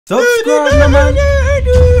Subscribe, my man.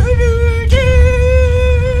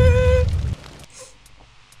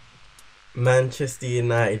 Manchester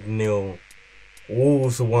United 0,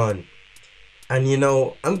 Wolves 1. And you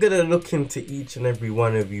know, I'm going to look into each and every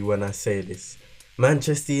one of you when I say this.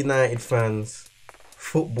 Manchester United fans,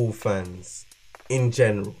 football fans in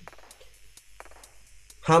general.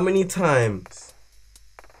 How many times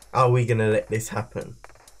are we going to let this happen?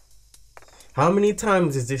 How many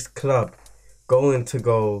times is this club going to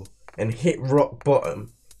go and hit rock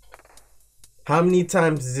bottom? How many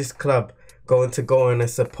times is this club going to go on a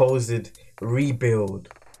supposed rebuild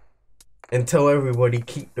and tell everybody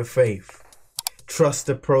keep the faith, trust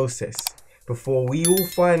the process, before we all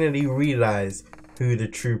finally realize who the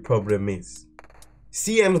true problem is?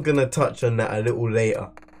 CM's gonna touch on that a little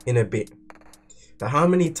later in a bit. But how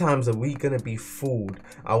many times are we gonna be fooled?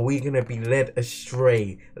 Are we gonna be led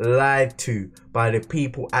astray, lied to by the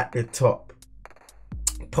people at the top?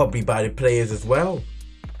 Probably by the players as well.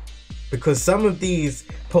 Because some of these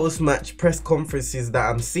post-match press conferences that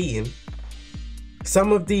I'm seeing,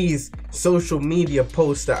 some of these social media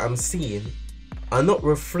posts that I'm seeing are not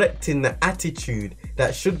reflecting the attitude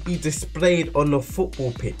that should be displayed on the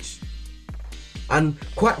football pitch. And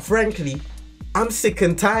quite frankly, I'm sick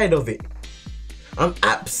and tired of it. I'm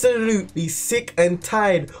absolutely sick and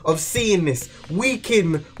tired of seeing this week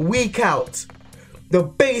in, week out. The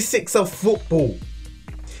basics of football.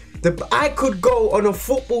 I could go on a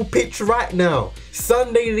football pitch right now,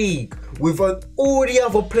 Sunday League, with all the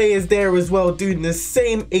other players there as well doing the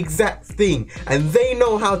same exact thing, and they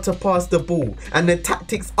know how to pass the ball, and the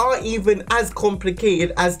tactics aren't even as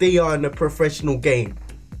complicated as they are in a professional game.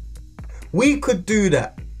 We could do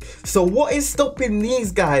that. So what is stopping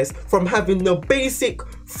these guys from having the basic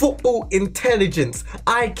football intelligence,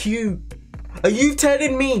 IQ? Are you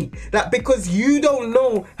telling me that because you don't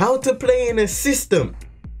know how to play in a system,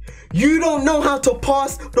 you don't know how to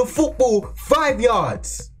pass the football 5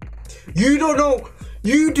 yards? You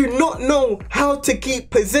do not know how to keep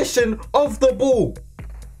possession of the ball.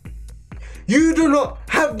 You do not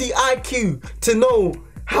have the IQ to know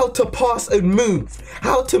how to pass and move,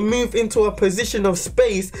 how to move into a position of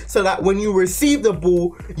space so that when you receive the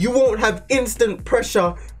ball, you won't have instant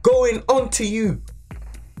pressure going onto you,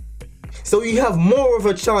 so you have more of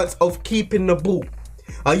a chance of keeping the ball.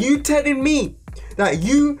 Are you telling me that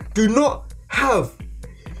you do not have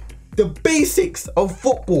the basics of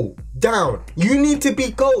football down? You need to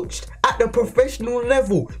be coached at the professional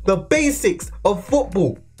level, the basics of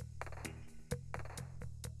football.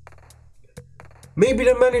 Maybe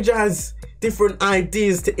the manager has different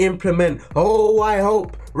ideas to implement. Oh, I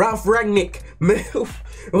hope Ralph Rangnick,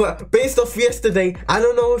 based off yesterday, I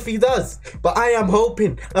don't know if he does, but I am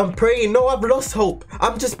hoping, I'm praying. No, I've lost hope.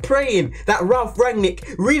 I'm just praying that Ralph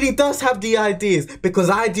Rangnick really does have the ideas, because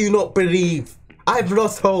I do not believe. I've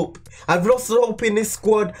lost hope. I've lost hope in this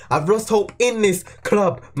squad. I've lost hope in this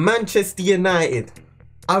club, Manchester United.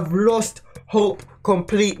 I've lost hope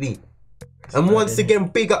completely. And once again,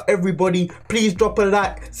 big up everybody. Please drop a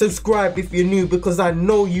like, subscribe if you're new, because I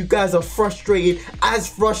know you guys are frustrated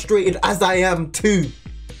as I am too.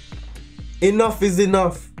 Enough is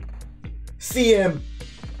enough. CM,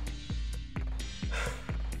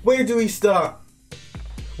 where do we start?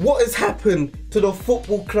 What has happened to the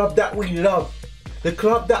football club that we love? The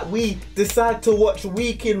club that we decide to watch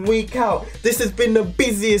week in, week out. This has been the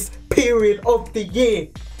busiest period of the year.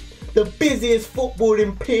 The busiest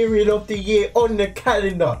footballing period of the year on the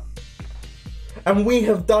calendar. And we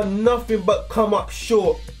have done nothing but come up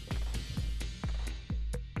short.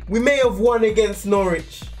 We may have won against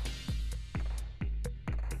Norwich,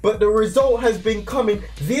 but the result has been coming.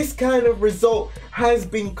 This kind of result has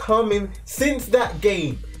been coming since that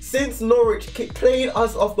game. Since Norwich played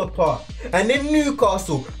us off the park. And then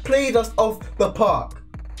Newcastle played us off the park.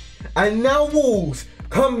 And now Wolves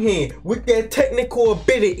come here with their technical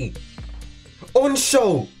ability on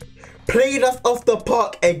show, played us off the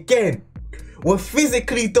park again, were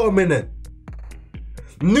physically dominant,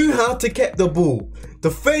 knew how to keep the ball,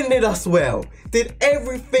 defended us well, did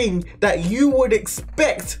everything that you would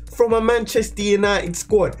expect from a Manchester United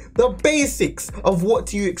squad. The basics of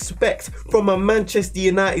what you expect from a Manchester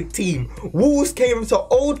United team. Wolves came to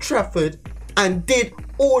Old Trafford and did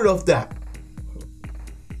all of that.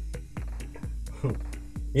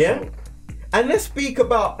 Yeah? And let's speak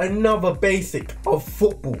about another basic of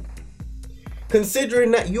football.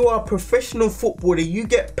 Considering that you are a professional footballer, you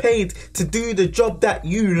get paid to do the job that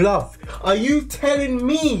you love. Are you telling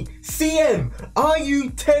me, CM, are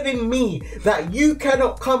you telling me that you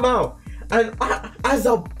cannot come out and as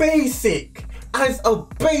a basic,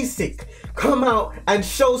 come out and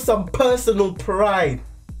show some personal pride?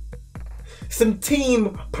 some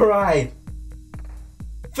team pride.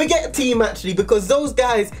 Forget team actually, because those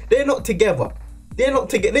guys, they're not together. They're not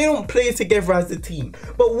together. They don't play together as a team.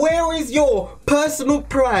 But where is your personal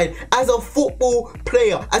pride as a football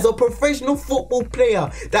player, as a professional football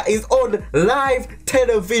player that is on live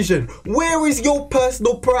television? Where is your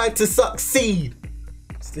personal pride to succeed?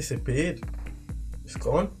 It's disappeared. It's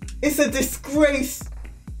gone. It's a disgrace.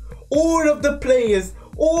 All of the players,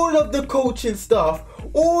 all of the coaching staff,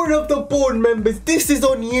 all of the board members, this is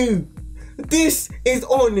on you. This is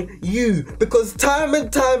on you, because time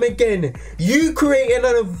and time again, you create an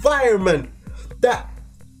environment that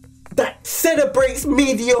celebrates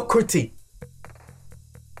mediocrity.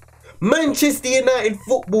 Manchester United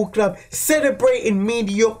Football Club celebrating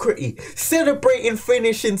mediocrity, celebrating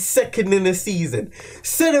finishing second in the season,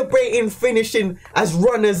 celebrating finishing as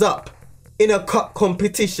runners-up in a cup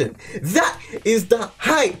competition. That is the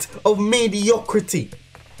height of mediocrity.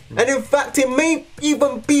 And in fact, it may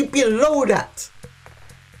even be below that.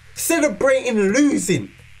 Celebrating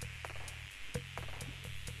losing.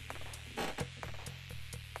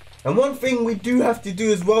 And one thing we do have to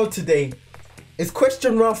do as well today is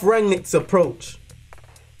question Ralph Rangnick's approach.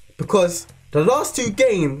 Because the last two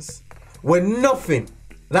games were nothing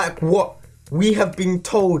like what we have been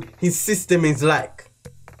told his system is like.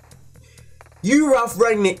 You, Ralph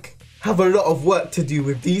Rangnick, have a lot of work to do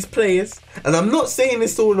with these players, and I'm not saying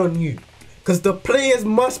this all on you, because the players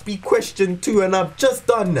must be questioned too, and I've just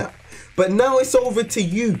done that. But now it's over to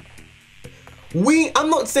you. I'm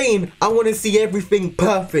not saying I want to see everything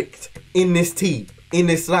perfect in this team, in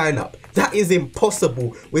this lineup. That is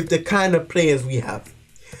impossible with the kind of players we have.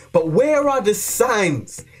 But where are the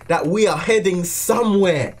signs that we are heading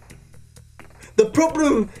somewhere? The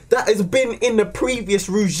problem that has been in the previous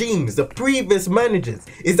regimes, the previous managers,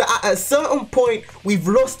 is that at a certain point, we've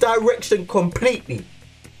lost direction completely.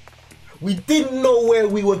 We didn't know where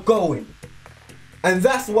we were going. And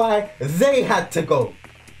that's why they had to go.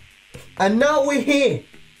 And now we're here.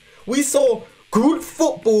 We saw good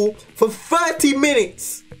football for 30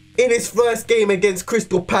 minutes in his first game against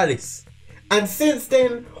Crystal Palace. And since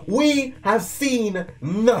then, we have seen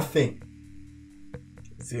nothing.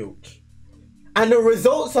 Zilch. And the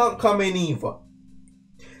results aren't coming either.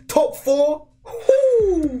 Top 4,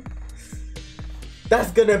 whoo,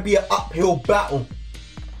 that's going to be an uphill battle.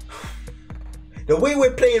 The way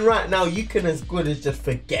we're playing right now, you can as good as just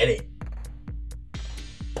forget it.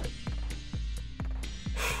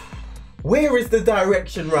 Where is the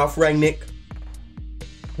direction, Ralph Rangnick?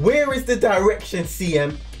 Where is the direction,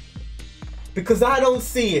 CM? Because I don't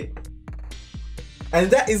see it. And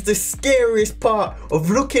that is the scariest part of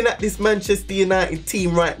looking at this Manchester United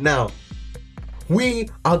team right now. We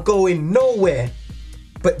are going nowhere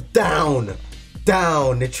but down.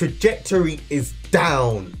 Down. The trajectory is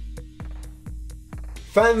down.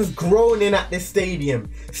 Fans groaning at the stadium,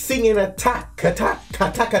 singing attack, attack,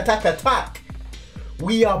 attack, attack, attack.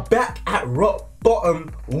 We are back at rock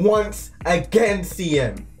bottom once again,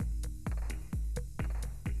 CM.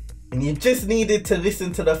 And you just needed to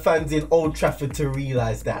listen to the fans in Old Trafford to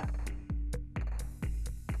realise that.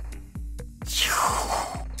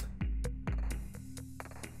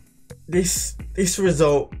 This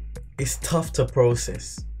result is tough to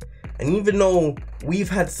process. And even though we've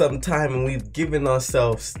had some time and we've given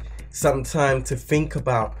ourselves some time to think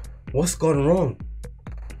about what's gone wrong.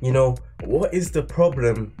 You know, what is the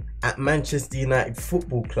problem at Manchester United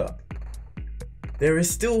Football Club? There is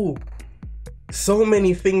still so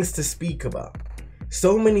many things to speak about,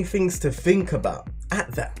 so many things to think about at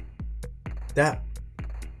that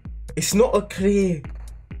it's not a clear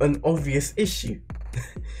and obvious issue.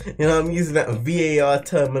 You know, I'm using that VAR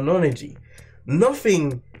terminology.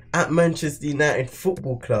 Nothing at Manchester United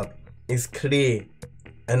Football Club is clear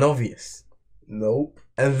and obvious. Nope.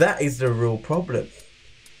 And that is the real problem.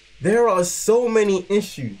 There are so many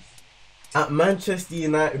issues at Manchester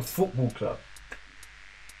United Football Club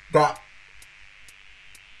that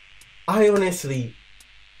I honestly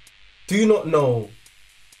do not know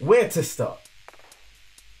where to start.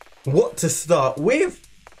 What to start with?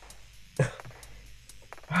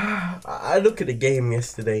 I look at the game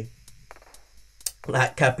yesterday.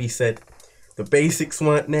 Like Cappy said, the basics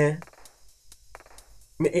weren't there.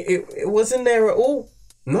 It wasn't there at all.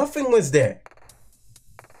 Nothing was there.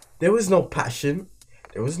 There was no passion.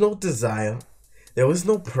 There was no desire. There was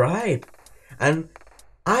no pride. And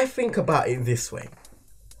I think about it this way.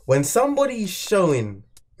 When somebody's showing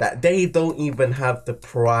that they don't even have the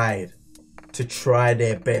pride to try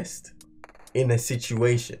their best in a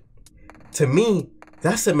situation, to me,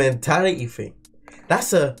 that's a mentality thing.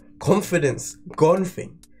 That's a confidence gone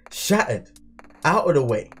thing. Shattered. Out of the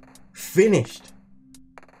way. finished.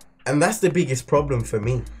 And that's the biggest problem for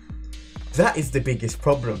me. That is the biggest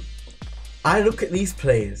problem. I look at these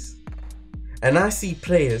players and I see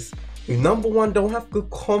players who, number one, don't have good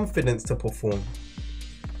confidence to perform,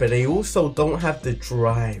 but they also don't have the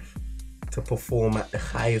drive to perform at the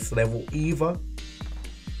highest level either.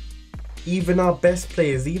 Even our best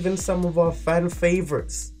players, even some of our fan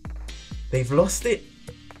favorites, they've lost it.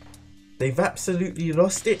 They've absolutely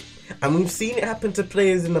lost it. And we've seen it happen to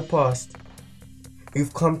players in the past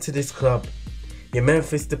who've come to this club. Your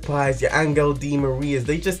Memphis Depays, your Angel Di Marias,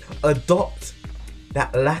 they just adopt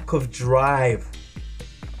that lack of drive,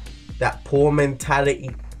 that poor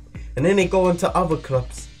mentality. And then they go into other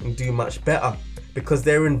clubs and do much better because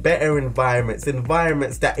they're in better environments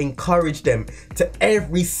that encourage them to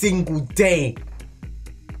every single day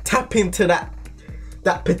tap into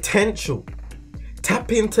that potential.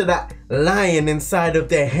 Tap into that lion inside of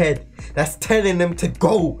their head that's telling them to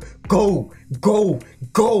go, go, go,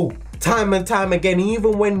 go, time and time again.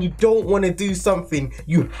 Even when you don't want to do something,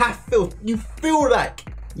 you feel like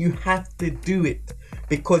you have to do it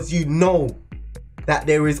because you know that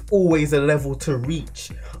there is always a level to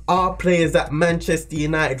reach. Our players at Manchester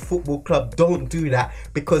United Football Club don't do that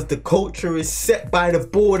because the culture is set by the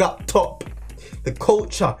board up top. The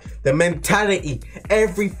culture, the mentality,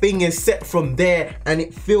 everything is set from there, and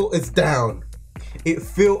it filters down. It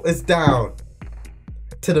filters down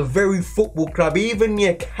to the very football club, even the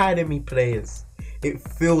academy players. It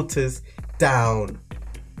filters down.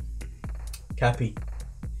 Cappy,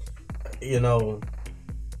 you know,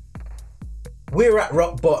 we're at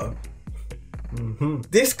rock bottom.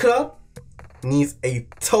 This club needs a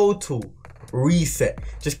total reset.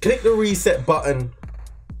 Just click the reset button.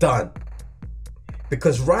 Done.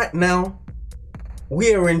 Because right now,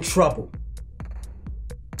 we are in trouble.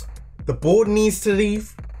 The board needs to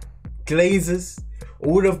leave. Glazers,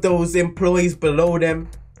 all of those employees below them.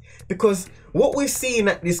 Because what we're seeing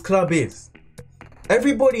at this club is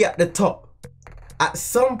everybody at the top, at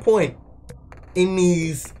some point in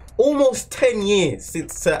these almost 10 years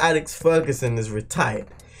since Sir Alex Ferguson has retired,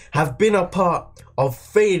 have been a part of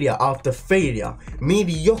failure after failure,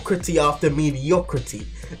 mediocrity after mediocrity.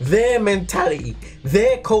 Their mentality,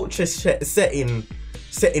 their culture setting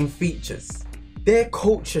features, their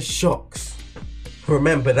culture shocks.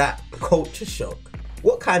 Remember that, culture shock.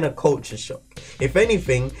 What kind of culture shock? If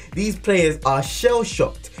anything, these players are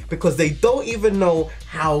shell-shocked because they don't even know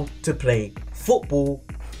how to play football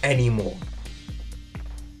anymore.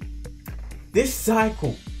 This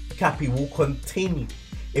cycle, Cappy, will continue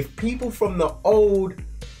if people from the old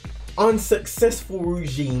unsuccessful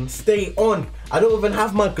regime stay on. I don't even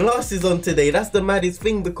have my glasses on today. That's the maddest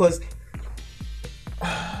thing because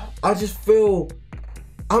I just feel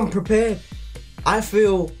unprepared. I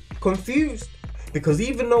feel confused because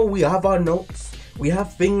even though we have our notes, we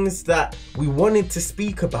have things that we wanted to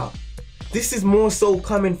speak about, this is more so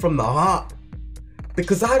coming from the heart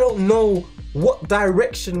because I don't know what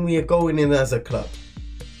direction we are going in as a club.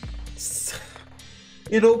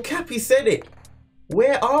 You know, Cappy said it.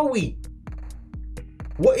 Where are we?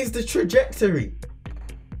 What is the trajectory?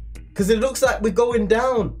 Because it looks like we're going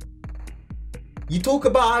down. You talk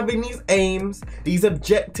about having these aims, these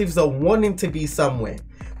objectives of wanting to be somewhere.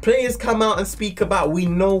 Players come out and speak about we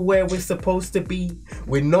know where we're supposed to be.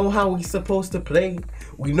 We know how we're supposed to play.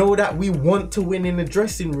 We know that we want to win in the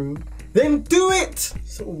dressing room. Then do it.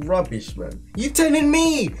 So rubbish, man. You telling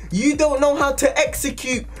me you don't know how to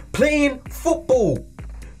execute playing football?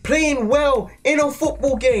 Playing well in a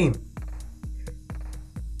football game,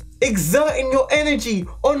 exerting your energy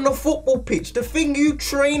on the football pitch, the thing you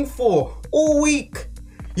train for all week.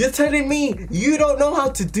 You're telling me you don't know how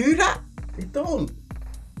to do that? You don't.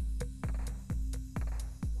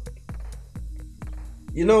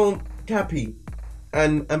 You know, Cappy,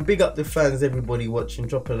 and big up the fans, everybody watching.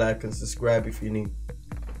 Drop a like and subscribe if you need.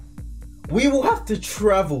 We will have to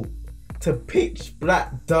travel to pitch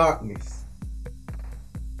black darkness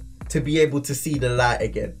to be able to see the light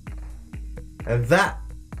again. And that,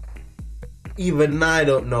 even I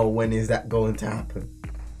don't know when is that going to happen.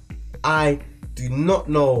 I do not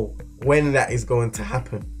know when that is going to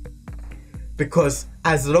happen. Because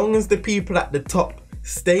as long as the people at the top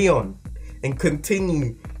stay on and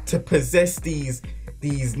continue to possess these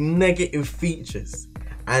negative features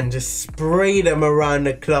and just spray them around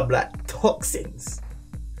the club like toxins,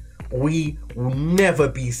 we will never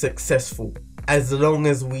be successful. As long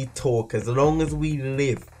as we talk, as long as we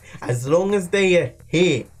live, as long as they are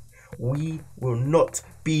here, we will not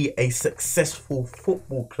be a successful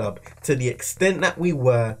football club to the extent that we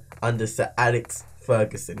were under Sir Alex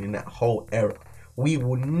Ferguson in that whole era. We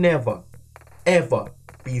will never, ever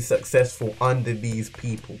be successful under these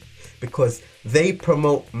people, because they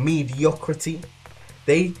promote mediocrity.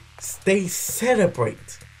 They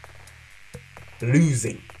celebrate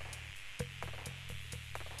losing.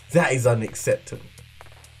 That is unacceptable.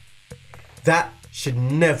 That should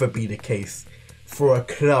never be the case for a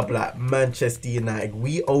club like Manchester United.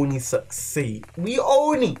 We only succeed. We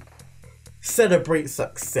only celebrate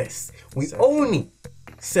success. We only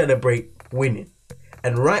celebrate winning.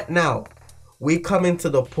 And right now, we're coming to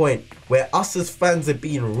the point where us as fans are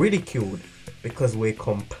being ridiculed because we're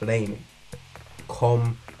complaining.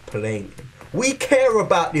 We care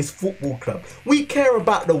about this football club. We care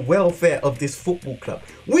about the welfare of this football club.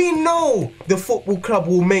 We know the football club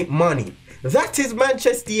will make money. That is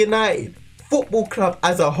Manchester United Football Club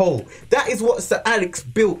as a whole. That is what Sir Alex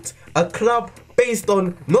built. A club based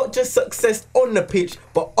on not just success on the pitch,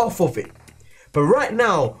 but off of it. But right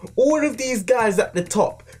now, all of these guys at the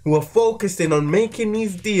top who are focusing on making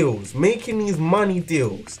these deals, making these money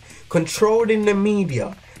deals, controlling the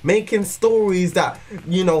media, making stories that,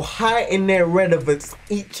 you know, heighten their relevance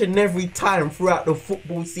each and every time throughout the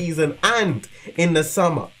football season and in the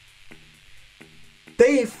summer.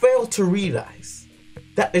 They fail to realise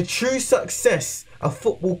that the true success a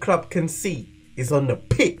football club can see is on the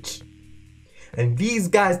pitch. And these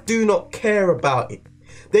guys do not care about it.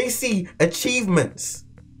 They see achievements.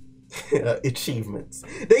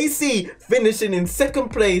 They see finishing in second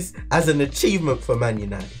place as an achievement for Man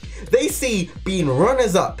United. They see being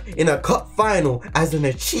runners up in a cup final as an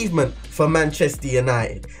achievement for Manchester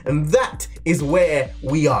United. And that is where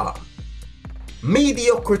we are.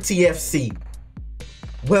 Mediocrity FC.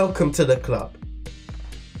 Welcome to the club.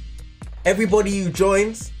 Everybody who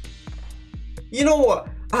joins, you know what?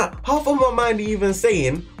 Half of my mind even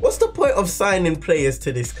saying, what's the point of signing players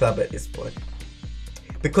to this club at this point?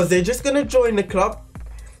 Because they're just gonna join the club.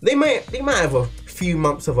 They might have a few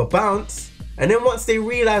months of a bounce, and then once they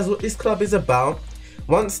realize what this club is about,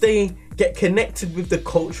 once they get connected with the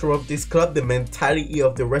culture of this club, the mentality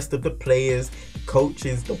of the rest of the players,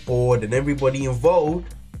 coaches, the board, and everybody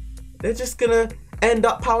involved, they're just gonna end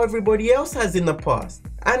up how everybody else has in the past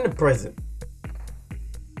and the present.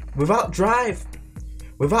 Without drive,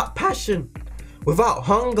 without passion, without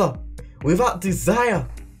hunger, without desire,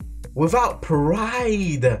 without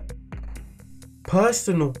pride.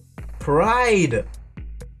 Personal pride.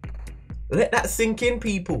 Let that sink in,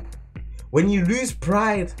 people. When you lose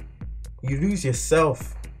pride, you lose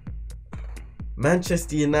yourself.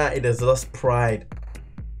 Manchester United has lost pride.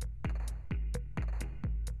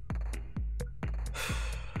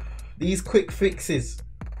 These quick fixes,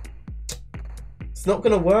 it's not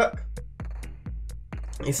gonna work.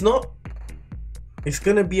 It's not. It's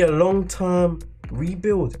gonna be a long-term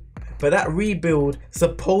rebuild. But that rebuild,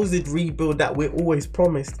 supposed rebuild that we're always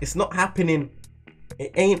promised, it's not happening.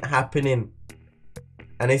 It ain't happening.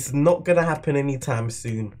 And it's not gonna happen anytime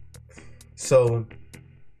soon. So,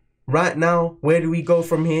 right now, where do we go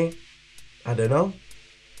from here? I don't know.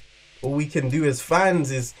 All we can do as fans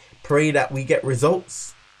is pray that we get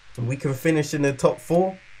results and we can finish in the top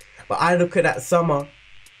 4. But I look at that summer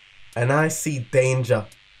and I see danger.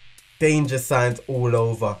 Danger signs all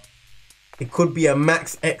over. It could be a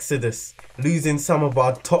max exodus, losing some of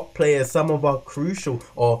our top players, some of our crucial,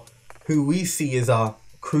 or who we see as our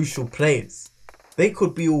crucial players. They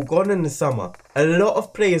could be all gone in the summer. A lot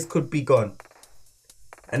of players could be gone.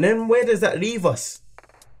 And then where does that leave us?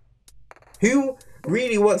 Who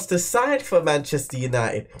really wants to side for Manchester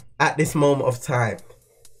United at this moment of time?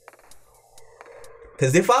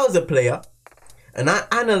 Because if I was a player and I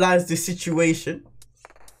analyse the situation,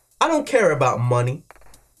 I don't care about money.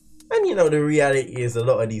 And you know, the reality is a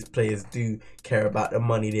lot of these players do care about the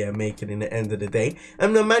money they are making in the end of the day.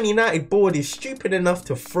 And the Man United board is stupid enough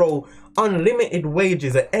to throw unlimited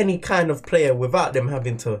wages at any kind of player without them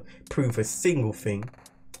having to prove a single thing.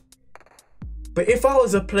 But if I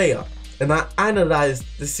was a player and I analysed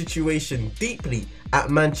the situation deeply at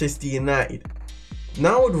Manchester United,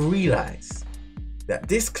 now I would realise that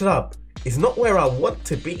this club is not where I want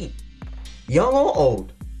to be. Young or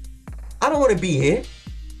old, I don't want to be here.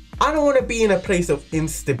 I don't want to be in a place of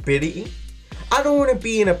instability. I don't want to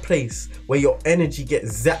be in a place where your energy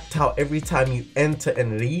gets zapped out every time you enter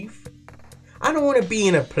and leave. I don't want to be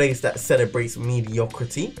in a place that celebrates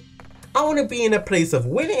mediocrity. I want to be in a place of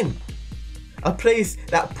winning. A place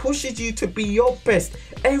that pushes you to be your best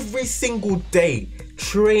every single day,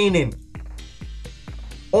 training,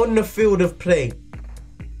 on the field of play.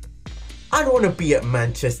 I don't want to be at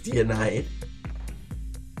Manchester United.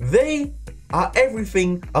 They are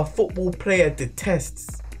everything a football player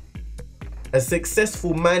detests. A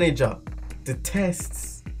successful manager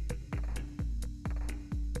detests.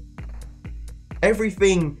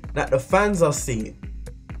 everything that the fans are seeing,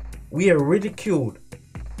 we are ridiculed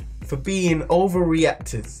for being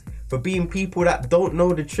overreactors, for being people that don't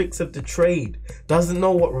know the tricks of the trade, doesn't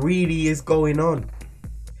know what really is going on.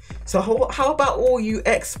 So how about all you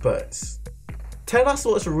experts? Tell us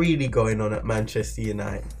what's really going on at Manchester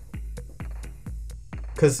United.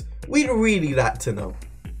 Because we'd really like to know.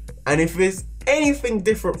 And if there's anything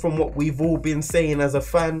different from what we've all been saying as a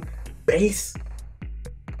fan base,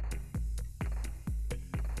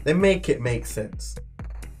 then make it make sense.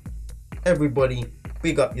 Everybody,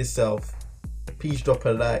 big up yourself. Please drop a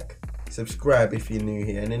like, subscribe if you're new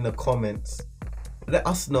here, and in the comments, let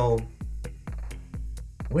us know,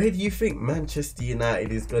 where do you think Manchester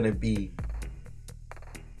United is going to be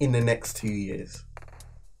in the next 2 years?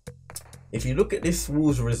 If you look at this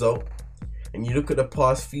Wolves result, and you look at the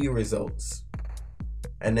past few results,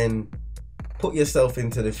 and then put yourself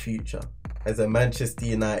into the future as a Manchester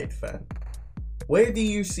United fan, where do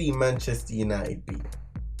you see Manchester United be?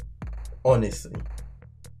 Honestly.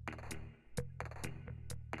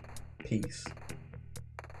 Peace.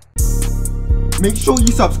 Make sure you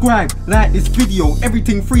subscribe, like this video,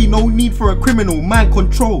 everything free, no need for a criminal, mind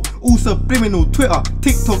control, all subliminal, Twitter,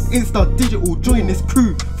 TikTok, Insta, digital, join this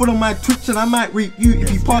crew, follow my Twitch and I might rape you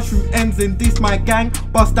if you pass through ends and diss my gang,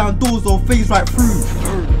 bust down doors or phase right through.